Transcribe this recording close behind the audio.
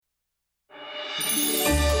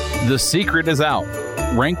The secret is out.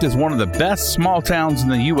 Ranked as one of the best small towns in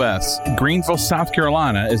the U.S., Greenville, South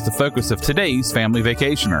Carolina is the focus of today's Family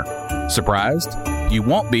Vacationer. Surprised? You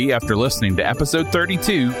won't be after listening to episode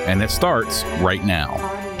 32, and it starts right now.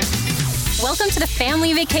 Welcome to the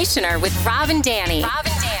Family Vacationer with Rob and Danny.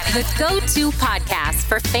 The go-to podcast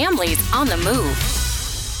for families on the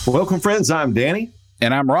move. Welcome, friends. I'm Danny.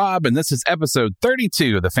 And I'm Rob, and this is episode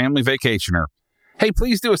 32 of the Family Vacationer. Hey,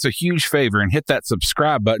 please do us a huge favor and hit that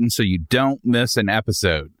subscribe button so you don't miss an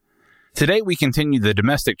episode. Today, we continue the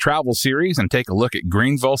domestic travel series and take a look at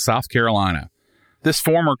Greenville, South Carolina. This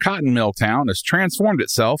former cotton mill town has transformed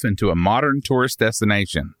itself into a modern tourist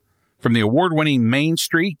destination. From the award-winning Main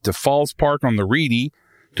Street to Falls Park on the Reedy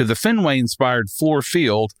to the Fenway-inspired Fluor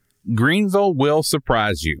Field, Greenville will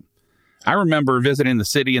surprise you. I remember visiting the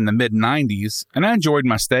city in the mid-90s, and I enjoyed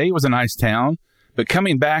my stay. It was a nice town. But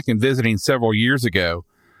coming back and visiting several years ago,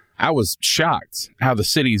 I was shocked how the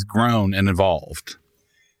city's grown and evolved.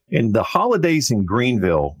 And the holidays in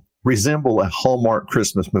Greenville resemble a Hallmark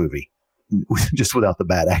Christmas movie, just without the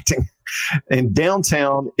bad acting. And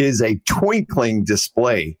downtown is a twinkling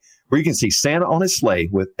display where you can see Santa on his sleigh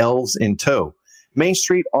with elves in tow. Main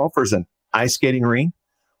Street offers an ice skating rink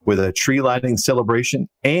with a tree lighting celebration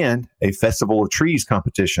and a Festival of Trees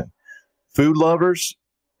competition. Food lovers,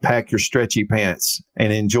 pack your stretchy pants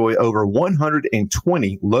and enjoy over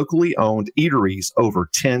 120 locally owned eateries over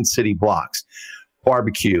 10 city blocks.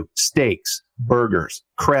 Barbecue, steaks, burgers,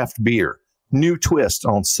 craft beer, new twist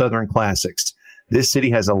on Southern classics. This city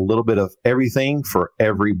has a little bit of everything for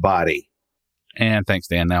everybody. And thanks,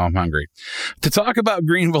 Dan. Now I'm hungry. To talk about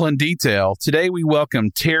Greenville in detail, today we welcome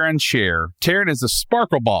Taryn Scher. Taryn is a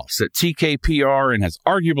sparkle boss at TKPR and has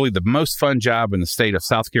arguably the most fun job in the state of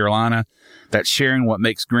South Carolina. That's sharing what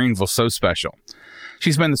makes Greenville so special.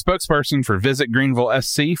 She's been the spokesperson for Visit Greenville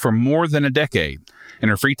SC for more than a decade. In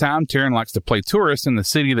her free time, Taryn likes to play tourist in the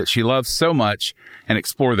city that she loves so much and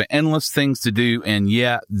explore the endless things to do in,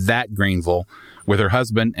 that Greenville with her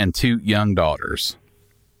husband and 2 young daughters.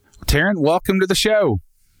 Taryn, welcome to the show.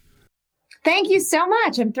 Thank you so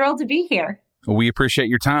much. I'm thrilled to be here. We appreciate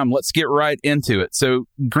your time. Let's get right into it. So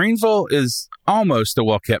Greenville is almost a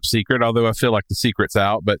well-kept secret, although I feel like the secret's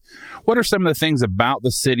out. But what are some of the things about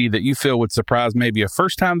the city that you feel would surprise maybe a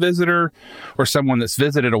first-time visitor or someone that's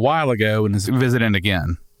visited a while ago and is visiting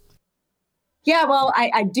again? Yeah, well,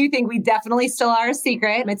 I do think we definitely still are a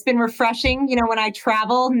secret. It's been refreshing, when I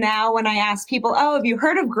travel now, when I ask people, oh, have you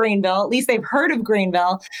heard of Greenville? At least they've heard of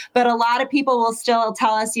Greenville. But a lot of people will still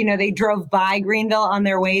tell us, they drove by Greenville on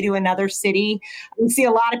their way to another city. We see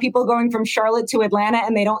a lot of people going from Charlotte to Atlanta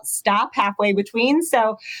and they don't stop halfway between.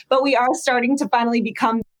 But we are starting to finally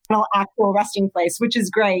become actual resting place, which is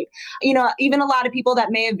great. Even a lot of people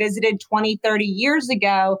that may have visited 20, 30 years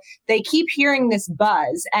ago, they keep hearing this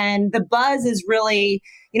buzz. And the buzz is really,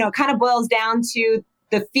 it kind of boils down to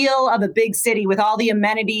the feel of a big city with all the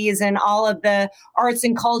amenities and all of the arts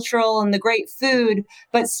and cultural and the great food,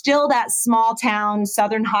 but still that small town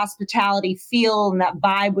Southern hospitality feel and that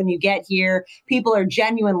vibe when you get here. People are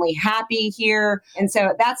genuinely happy here. And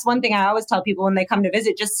so that's one thing I always tell people when they come to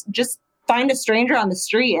visit, just find a stranger on the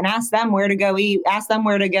street and ask them where to go eat, ask them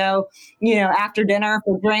where to go, after dinner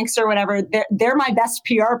for drinks or whatever. They're my best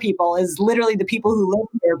PR people, is literally the people who live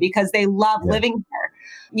here because they love living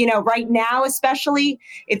here. Right now, especially,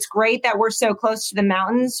 it's great that we're so close to the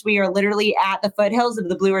mountains. We are literally at the foothills of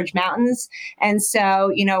the Blue Ridge Mountains. And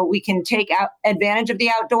so, we can take advantage of the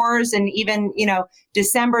outdoors. And even,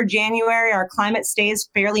 December, January, our climate stays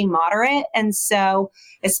fairly moderate. And so,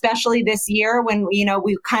 especially this year when,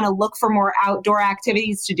 we kind of look for more outdoor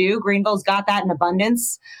activities to do, Greenville's got that in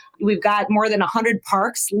abundance. We've got more than 100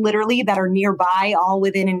 parks literally that are nearby, all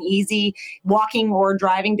within an easy walking or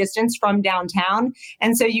driving distance from downtown.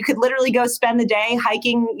 And so you could literally go spend the day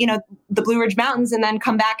hiking, the Blue Ridge Mountains and then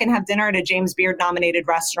come back and have dinner at a James Beard nominated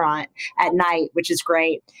restaurant at night, which is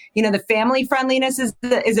great. The family friendliness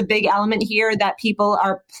is a big element here that people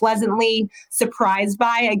are pleasantly surprised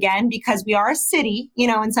by, again, because we are a city,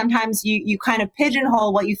 and sometimes you kind of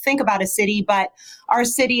pigeonhole what you think about a city, but our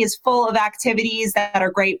city is full of activities that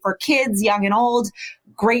are great for kids, young and old,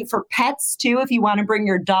 great for pets too. If you want to bring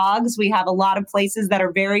your dogs, we have a lot of places that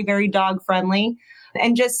are very, very dog friendly.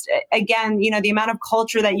 And just, again, the amount of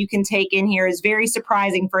culture that you can take in here is very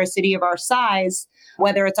surprising for a city of our size.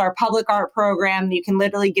 Whether it's our public art program, you can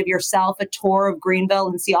literally give yourself a tour of Greenville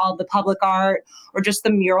and see all of the public art, or just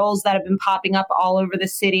the murals that have been popping up all over the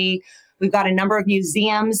city. We've got a number of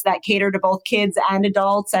museums that cater to both kids and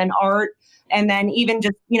adults and art. And then even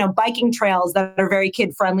just, biking trails that are very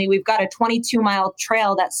kid friendly. We've got a 22-mile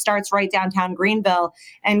trail that starts right downtown Greenville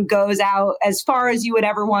and goes out as far as you would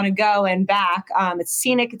ever want to go and back. It's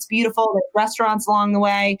scenic. It's beautiful. There's restaurants along the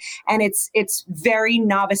way. And it's very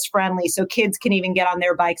novice friendly. So kids can even get on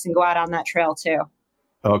their bikes and go out on that trail too.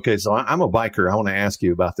 Okay, so I'm a biker. I want to ask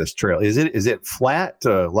you about this trail. Is it flat?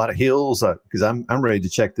 A lot of hills? Because I'm ready to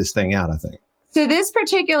check this thing out, I think. So this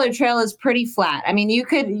particular trail is pretty flat. I mean,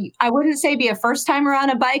 I wouldn't say be a first timer on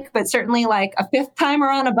a bike, but certainly like a fifth timer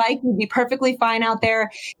on a bike would be perfectly fine out there.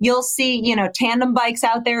 You'll see, tandem bikes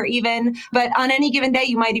out there even, but on any given day,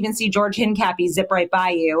 you might even see George Hincapie zip right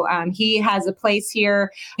by you. He has a place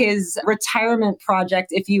here. His retirement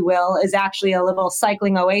project, if you will, is actually a little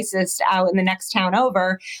cycling oasis out in the next town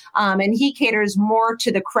over. And he caters more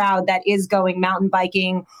to the crowd that is going mountain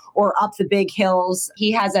biking or up the big hills.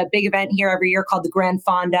 He has a big event here every year called the Grand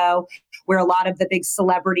Fondo, where a lot of the big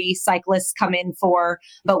celebrity cyclists come in for.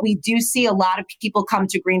 But we do see a lot of people come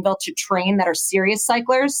to Greenville to train that are serious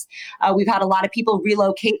cyclers. We've had a lot of people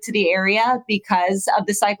relocate to the area because of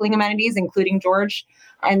the cycling amenities, including George.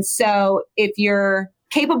 And so if you're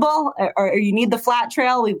capable or you need the flat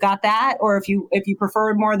trail, we've got that. Or if you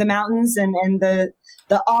prefer more of the mountains and the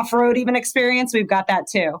off-road even experience, we've got that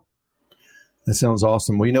too. That sounds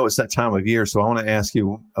awesome. Well, it's that time of year, so I want to ask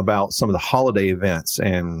you about some of the holiday events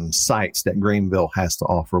and sites that Greenville has to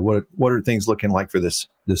offer. What are things looking like for this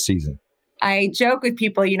season? I joke with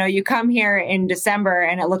people, you come here in December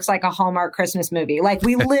and it looks like a Hallmark Christmas movie. Like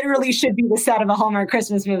we literally should be the set of a Hallmark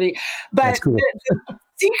Christmas movie. But that's cool. The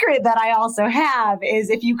secret that I also have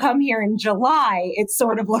is if you come here in July, it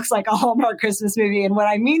sort of looks like a Hallmark Christmas movie. And what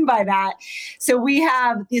I mean by that, so we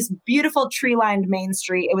have this beautiful tree-lined Main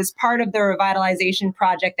Street. It was part of the revitalization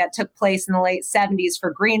project that took place in the late 70s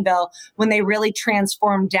for Greenville when they really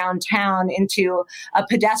transformed downtown into a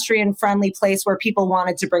pedestrian-friendly place where people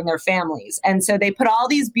wanted to bring their families. And so they put all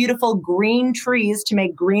these beautiful green trees to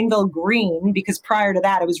make Greenville green, because prior to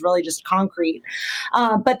that, it was really just concrete.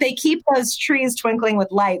 But they keep those trees twinkling with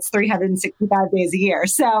lights 365 days a year.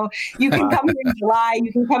 So you can come here in July,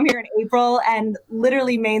 you can come here in April, and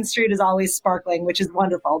literally Main Street is always sparkling, which is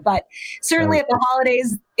wonderful. But certainly at the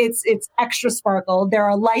holidays, it's extra sparkle. There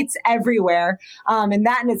are lights everywhere. And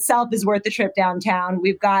that in itself is worth the trip downtown.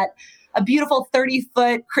 We've got a beautiful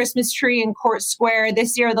 30-foot Christmas tree in Court Square.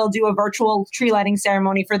 This year, they'll do a virtual tree lighting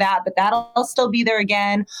ceremony for that, but that'll still be there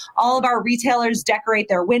again. All of our retailers decorate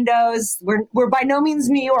their windows. We're by no means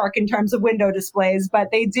New York in terms of window displays,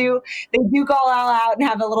 but they do go all out and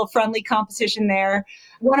have a little friendly competition there.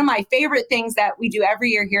 One of my favorite things that we do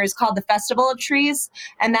every year here is called the Festival of Trees,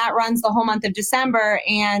 and that runs the whole month of December.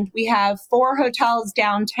 And we have 4 hotels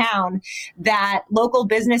downtown that local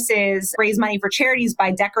businesses raise money for charities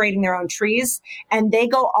by decorating their own trees. And they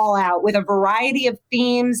go all out with a variety of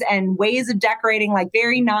themes and ways of decorating, like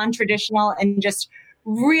very non-traditional and just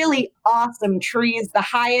really awesome trees. The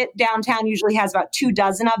Hyatt downtown usually has about 24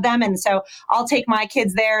 of them. And so I'll take my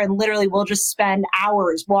kids there and literally we'll just spend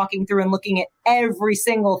hours walking through and looking at every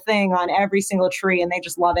single thing on every single tree. And they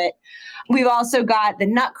just love it. We've also got the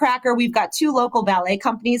Nutcracker. We've got 2 local ballet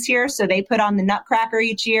companies here. So they put on the Nutcracker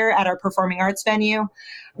each year at our performing arts venue.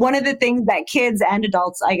 One of the things that kids and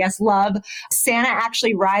adults, I guess, love, Santa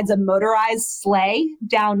actually rides a motorized sleigh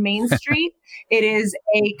down Main Street. It is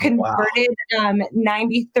a converted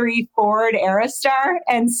 93 Ford Aerostar.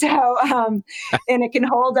 And so, and it can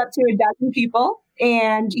hold up to 12 people.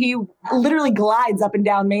 And he literally glides up and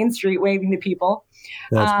down Main Street waving to people.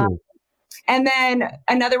 That's cool. And then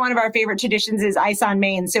another one of our favorite traditions is Ice on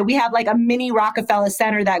Main. So we have like a mini Rockefeller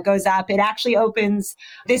Center that goes up. It actually opens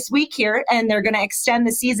this week here, and they're going to extend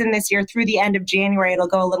the season this year through the end of January. It'll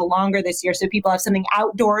go a little longer this year, so people have something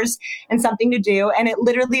outdoors and something to do. And it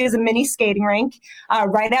literally is a mini skating rink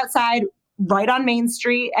right outside, right on Main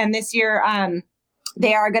Street. And this year,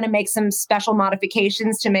 they are going to make some special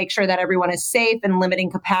modifications to make sure that everyone is safe and limiting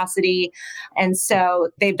capacity. And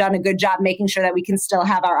so they've done a good job making sure that we can still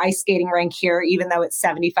have our ice skating rink here, even though it's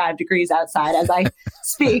 75 degrees outside as I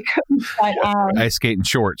speak. But, ice skating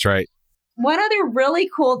shorts, right? One other really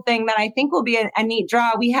cool thing that I think will be a neat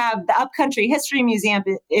draw, we have the Upcountry History Museum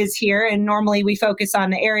is here, and normally we focus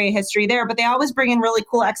on the area history there, but they always bring in really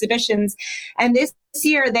cool exhibitions. And this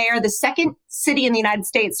year, they are the second city in the United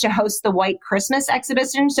States to host the White Christmas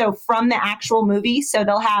exhibition. So from the actual movie, so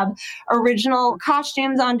they'll have original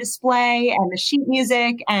costumes on display and the sheet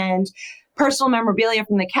music and personal memorabilia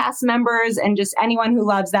from the cast members and just anyone who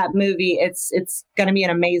loves that movie. It's going to be an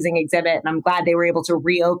amazing exhibit, and I'm glad they were able to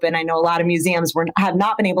reopen. I know a lot of museums have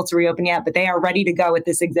not been able to reopen yet, but they are ready to go with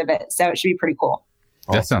this exhibit. So it should be pretty cool.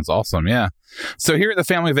 That sounds awesome. Yeah. So here at the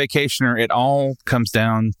Family Vacationer, it all comes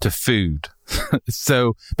down to food.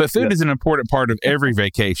 But food is an important part of every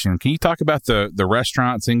vacation. Can you talk about the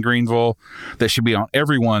restaurants in Greenville that should be on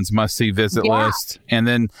everyone's must-see visit list? And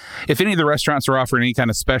then if any of the restaurants are offering any kind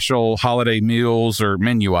of special holiday meals or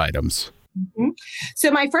menu items? Mm-hmm. So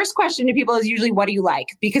my first question to people is usually, what do you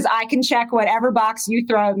like? Because I can check whatever box you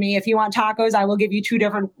throw at me. If you want tacos, I will give you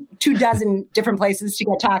 24 different places to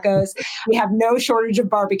get tacos. We have no shortage of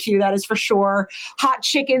barbecue, that is for sure. Hot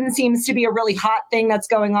chicken seems to be a really hot thing that's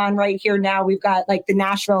going on right here now. We've got like the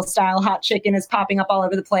Nashville style hot chicken is popping up all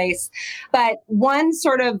over the place. But one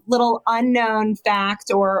sort of little unknown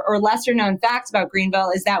fact or lesser known fact about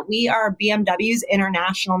Greenville is that we are BMW's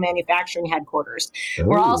international manufacturing headquarters. Ooh.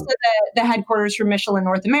 We're also the headquarters for Michelin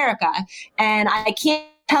North America. And I can't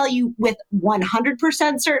tell you with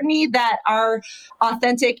 100% certainty that our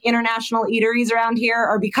authentic international eateries around here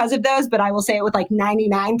are because of those, but I will say it with like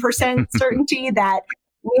 99% certainty that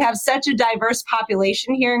we have such a diverse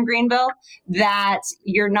population here in Greenville that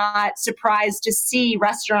you're not surprised to see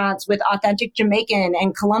restaurants with authentic Jamaican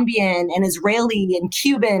and Colombian and Israeli and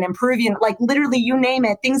Cuban and Peruvian, like literally you name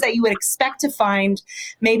it, things that you would expect to find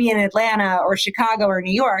maybe in Atlanta or Chicago or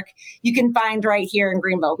New York, you can find right here in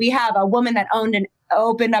Greenville. We have a woman that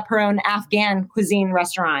opened up her own Afghan cuisine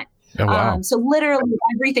restaurant. Oh, wow. So literally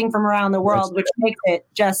everything from around the world, which makes it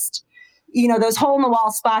just, those hole-in-the-wall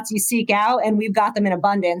spots you seek out, and we've got them in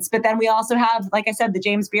abundance. But then we also have, like I said, the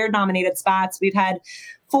James Beard nominated spots. We've had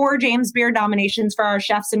 4 James Beard nominations for our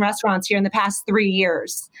chefs and restaurants here in the past 3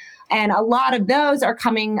 years. And a lot of those are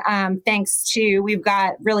coming thanks to, we've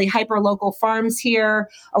got really hyper-local farms here,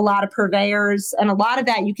 a lot of purveyors, and a lot of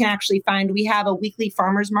that you can actually find. We have a weekly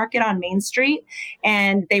farmers market on Main Street,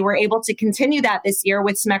 and they were able to continue that this year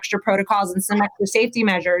with some extra protocols and some extra safety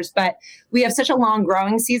measures. But we have such a long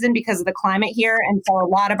growing season because of the climate here, and so a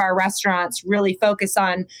lot of our restaurants really focus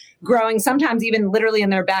on growing, sometimes even literally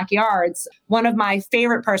in their backyards. One of my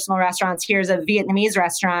favorite personal restaurants here is a Vietnamese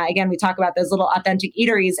restaurant. Again, we talk about those little authentic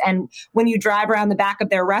eateries, and when you drive around the back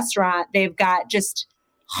of their restaurant, they've got just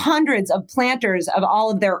hundreds of planters of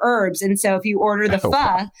all of their herbs. And so if you order the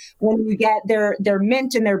pho, when you get their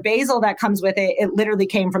mint and their basil that comes with it, it literally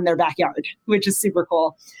came from their backyard, which is super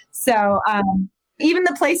cool. So even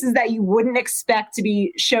the places that you wouldn't expect to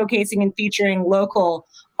be showcasing and featuring local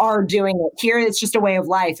are doing it. Here, it's just a way of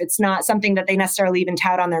life. It's not something that they necessarily even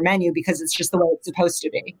tout on their menu because it's just the way it's supposed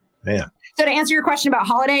to be. Yeah. So to answer your question about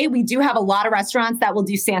holiday, we do have a lot of restaurants that will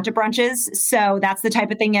do Santa brunches. So that's the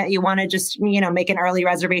type of thing that you want to just, make an early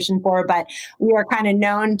reservation for. But we are kind of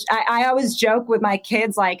known. I always joke with my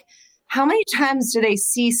kids, like, how many times do they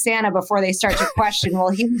see Santa before they start to question, well,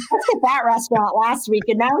 he was at that restaurant last week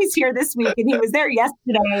and now he's here this week and he was there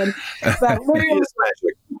yesterday. But literally,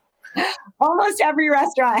 almost every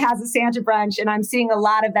restaurant has a Santa brunch, and I'm seeing a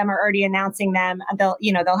lot of them are already announcing them. They'll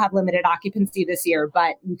have limited occupancy this year,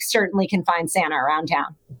 but you certainly can find Santa around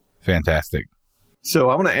town. Fantastic. So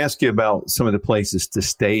I want to ask you about some of the places to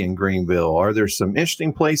stay in Greenville. Are there some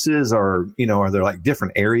interesting places, or, are there like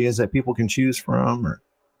different areas that people can choose from? Or?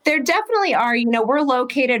 There definitely are. We're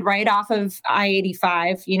located right off of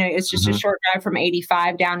I-85. It's just a short drive from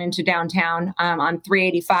 85 down into downtown on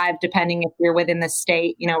 385, depending if you're within the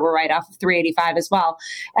state. We're right off of 385 as well.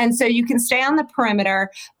 And so you can stay on the perimeter.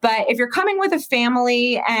 But if you're coming with a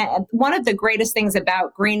family, and one of the greatest things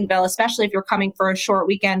about Greenville, especially if you're coming for a short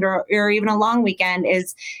weekend or even a long weekend,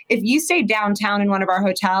 is if you stay downtown in one of our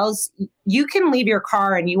hotels, you can leave your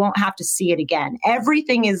car and you won't have to see it again.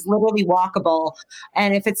 Everything is literally walkable.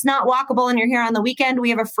 And if it's not walkable and you're here on the weekend,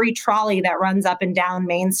 we have a free trolley that runs up and down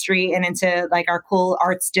Main Street and into like our cool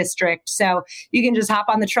arts district. So you can just hop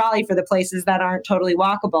on the trolley for the places that aren't totally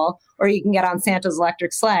walkable, or you can get on Santa's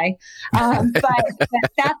electric sleigh. But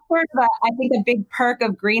that's sort of, I think, a big perk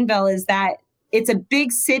of Greenville is that it's a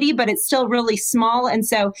big city, but it's still really small. And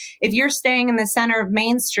so if you're staying in the center of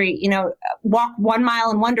Main Street, walk 1 mile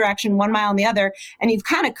in one direction, 1 mile in the other, and you've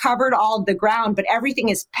kind of covered all of the ground, but everything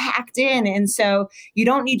is packed in. And so you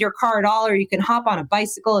don't need your car at all, or you can hop on a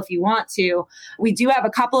bicycle if you want to. We do have a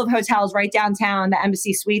couple of hotels right downtown, the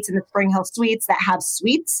Embassy Suites and the Spring Hill Suites, that have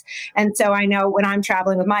suites. And so I know when I'm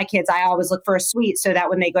traveling with my kids, I always look for a suite so that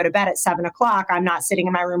when they go to bed at 7:00, I'm not sitting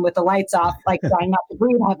in my room with the lights off, like trying not to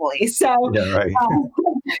breathe heavily. So yeah, right.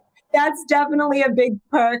 That's definitely a big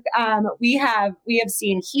perk. We have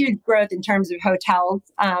seen huge growth in terms of hotels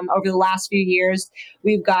over the last few years.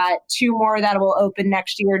 We've got 2 more that will open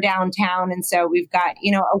next year downtown. And so we've got,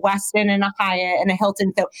 a Westin and a Hyatt and a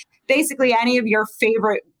Hilton. So basically any of your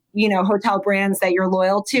favorite, hotel brands that you're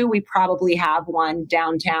loyal to, we probably have one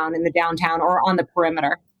downtown, in the downtown or on the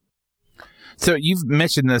perimeter. So you've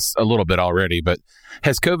mentioned this a little bit already, but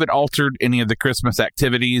has COVID altered any of the Christmas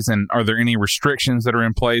activities, and are there any restrictions that are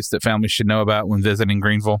in place that families should know about when visiting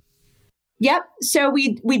Greenville? Yep. So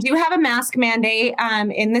we do have a mask mandate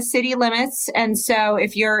in the city limits. And so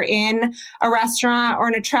if you're in a restaurant or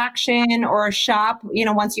an attraction or a shop,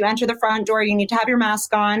 once you enter the front door, you need to have your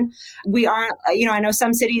mask on. We aren't, I know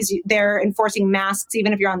some cities, they're enforcing masks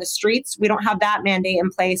even if you're on the streets. We don't have that mandate in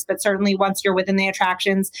place, but certainly once you're within the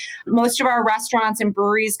attractions, most of our restaurants and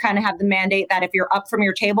breweries kind of have the mandate that if you're up from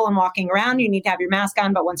your table and walking around, you need to have your mask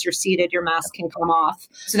on. But once you're seated, your mask can come off.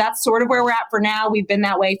 So that's sort of where we're at for now. We've been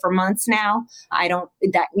that way for months now.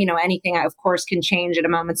 Anything, of course, can change at a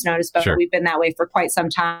moment's notice, but Sure. We've been that way for quite some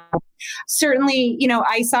time. Certainly,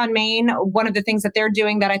 Ice on Main, one of the things that they're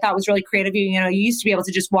doing that I thought was really creative, you used to be able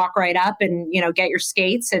to just walk right up and, get your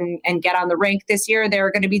skates and get on the rink. This year,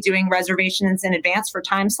 they're going to be doing reservations in advance for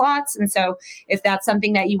time slots. And so if that's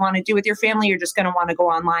something that you want to do with your family, you're just going to want to go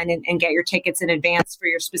online and get your tickets in advance for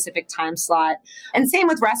your specific time slot. And same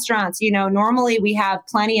with restaurants. Normally we have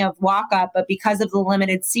plenty of walk up, but because of the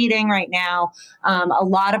limited seating right now, a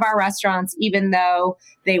lot of our restaurants, even though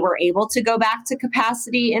they were able to go back to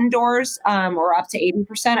capacity indoors or up to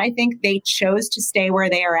 80%, I think they chose to stay where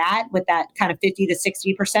they are at with that kind of 50 to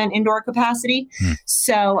 60% indoor capacity.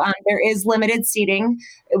 So there is limited seating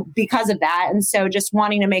because of that. And so just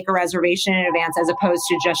wanting to make a reservation in advance as opposed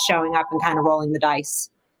to just showing up and kind of rolling the dice.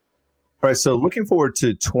 All right. So looking forward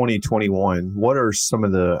to 2021, what are some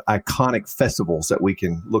of the iconic festivals that we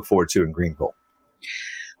can look forward to in Greenville?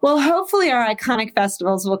 Well, hopefully our iconic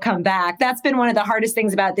festivals will come back. That's been one of the hardest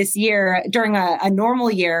things about this year. During a normal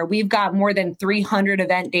year, we've got more than 300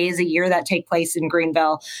 event days a year that take place in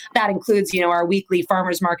Greenville. That includes, our weekly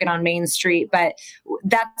farmers market on Main Street. But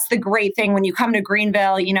that's the great thing when you come to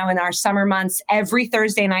Greenville, in our summer months, every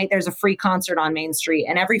Thursday night, there's a free concert on Main Street.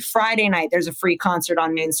 And every Friday night, there's a free concert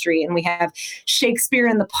on Main Street. And we have Shakespeare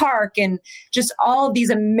in the Park and just all of these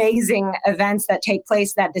amazing events that take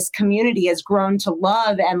place that this community has grown to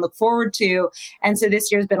love and look forward to. And so this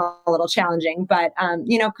year's been a little challenging, but,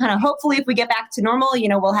 kind of hopefully if we get back to normal,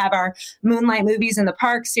 we'll have our Moonlight Movies in the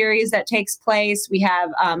Park series that takes place. We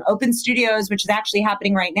have Open Studios, which is actually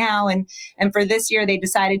happening right now. And for this year, they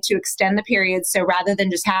decided to extend the period. So rather than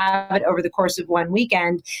just have it over the course of one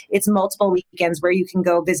weekend, it's multiple weekends where you can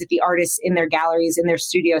go visit the artists in their galleries, in their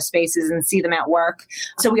studio spaces and see them at work.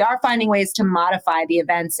 So we are finding ways to modify the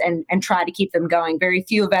events and try to keep them going. Very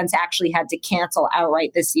few events actually had to cancel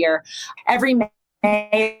outright this year. Every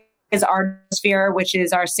May is Artsphere, which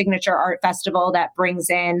is our signature art festival that brings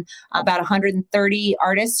in about 130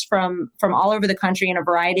 artists from all over the country in a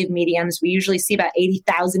variety of mediums. We usually see about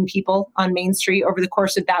 80,000 people on Main Street over the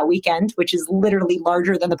course of that weekend, which is literally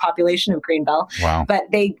larger than the population of Greenville. Wow. But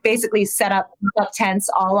they basically set up tents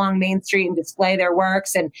all along Main Street and display their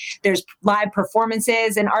works. And there's live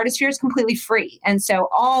performances, and Artsphere is completely free. And so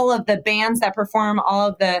all of the bands that perform, all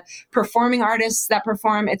of the performing artists that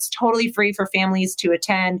perform, it's totally free for families to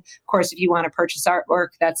attend. Of course, if you want to purchase artwork,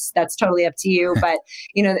 that's totally up to you. But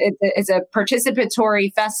it's a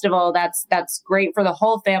participatory festival that's great for the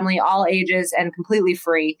whole family, all ages, and completely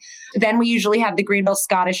free. Then we usually have the Greenville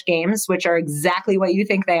Scottish Games, which are exactly what you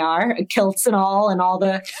think they are: kilts and all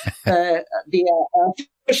the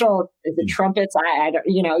official the trumpets. I don't,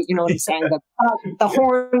 you know what I'm saying, the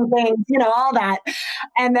horn things, all that.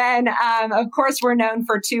 And then, of course, we're known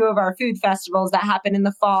for two of our food festivals that happen in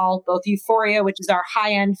the fall, both Euphoria, which is our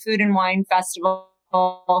high-end food and wine festival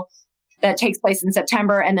that takes place in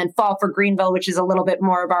September, and then Fall for Greenville, which is a little bit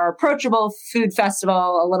more of our approachable food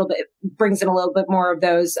festival, brings in a little bit more of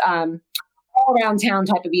those all around town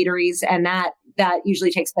type of eateries, and that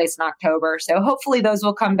usually takes place in October. So hopefully those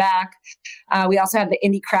will come back. We also have the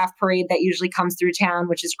Indie Craft Parade that usually comes through town,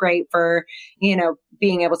 which is great for,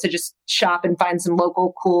 being able to just shop and find some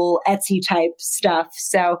local cool Etsy type stuff.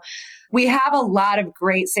 So we have a lot of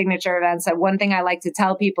great signature events. One thing I like to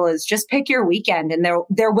tell people is just pick your weekend and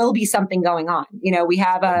there will be something going on. We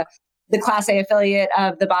have the Class A affiliate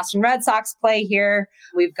of the Boston Red Sox play here.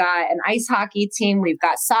 We've got an ice hockey team. We've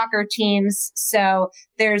got soccer teams. So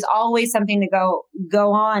there's always something to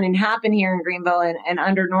go on and happen here in Greenville. And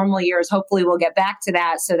under normal years, hopefully we'll get back to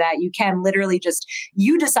that so that you can literally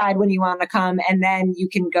you decide when you want to come, and then you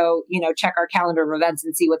can go, check our calendar of events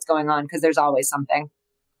and see what's going on, because there's always something.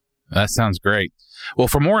 That sounds great. Well,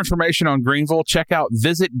 for more information on Greenville, check out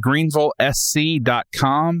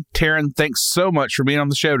visitgreenvillesc.com. Taryn, thanks so much for being on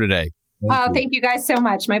the show today. Thank you guys so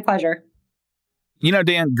much. My pleasure.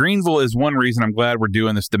 Dan, Greenville is one reason I'm glad we're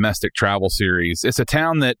doing this domestic travel series. It's a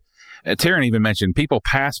town that Taryn even mentioned people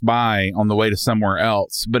pass by on the way to somewhere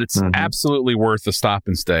else, but it's absolutely worth the stop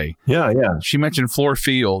and stay. Yeah. She mentioned Floor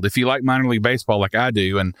Field. If you like minor league baseball like I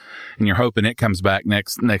do, and you're hoping it comes back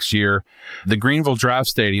next year, the Greenville Drive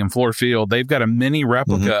Stadium, Floor Field, they've got a mini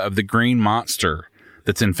replica of the Green Monster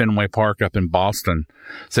that's in Fenway Park up in Boston.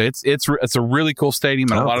 So it's a really cool stadium,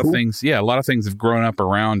 and a lot of things have grown up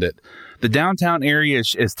around it. The downtown area,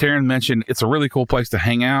 as Taryn mentioned, it's a really cool place to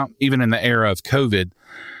hang out, even in the era of COVID.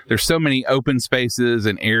 There's so many open spaces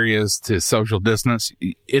and areas to social distance.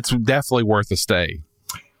 It's definitely worth a stay.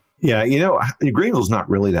 Yeah, Greenville's not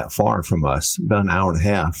really that far from us, about an hour and a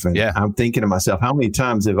half. And I'm thinking to myself, how many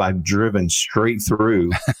times have I driven straight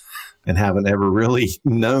through and haven't ever really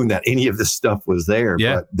known that any of this stuff was there?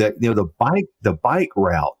 Yeah. But the bike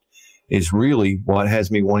route is really what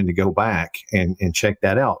has me wanting to go back and check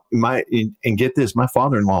that out. And get this, my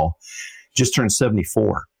father-in-law just turned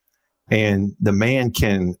 74. And the man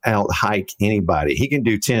can out hike anybody. He can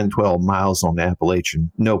do 10, 12 miles on the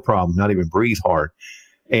Appalachian, no problem, not even breathe hard.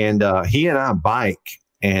 And he and I bike,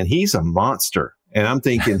 and he's a monster. And I'm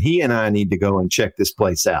thinking he and I need to go and check this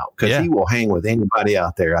place out, because he will hang with anybody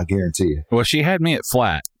out there, I guarantee you. Well, she had me at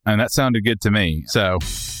flat, and that sounded good to me. So,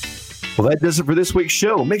 well, that does it for this week's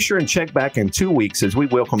show. Make sure and check back in 2 weeks as we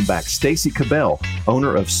welcome back Stacy Cabell,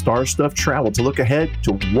 owner of Star Stuff Travel, to look ahead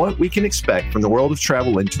to what we can expect from the world of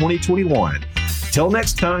travel in 2021. Till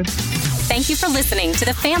next time. Thank you for listening to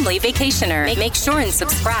The Family Vacationer. Make sure and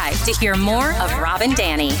subscribe to hear more of Rob and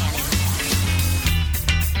Danny.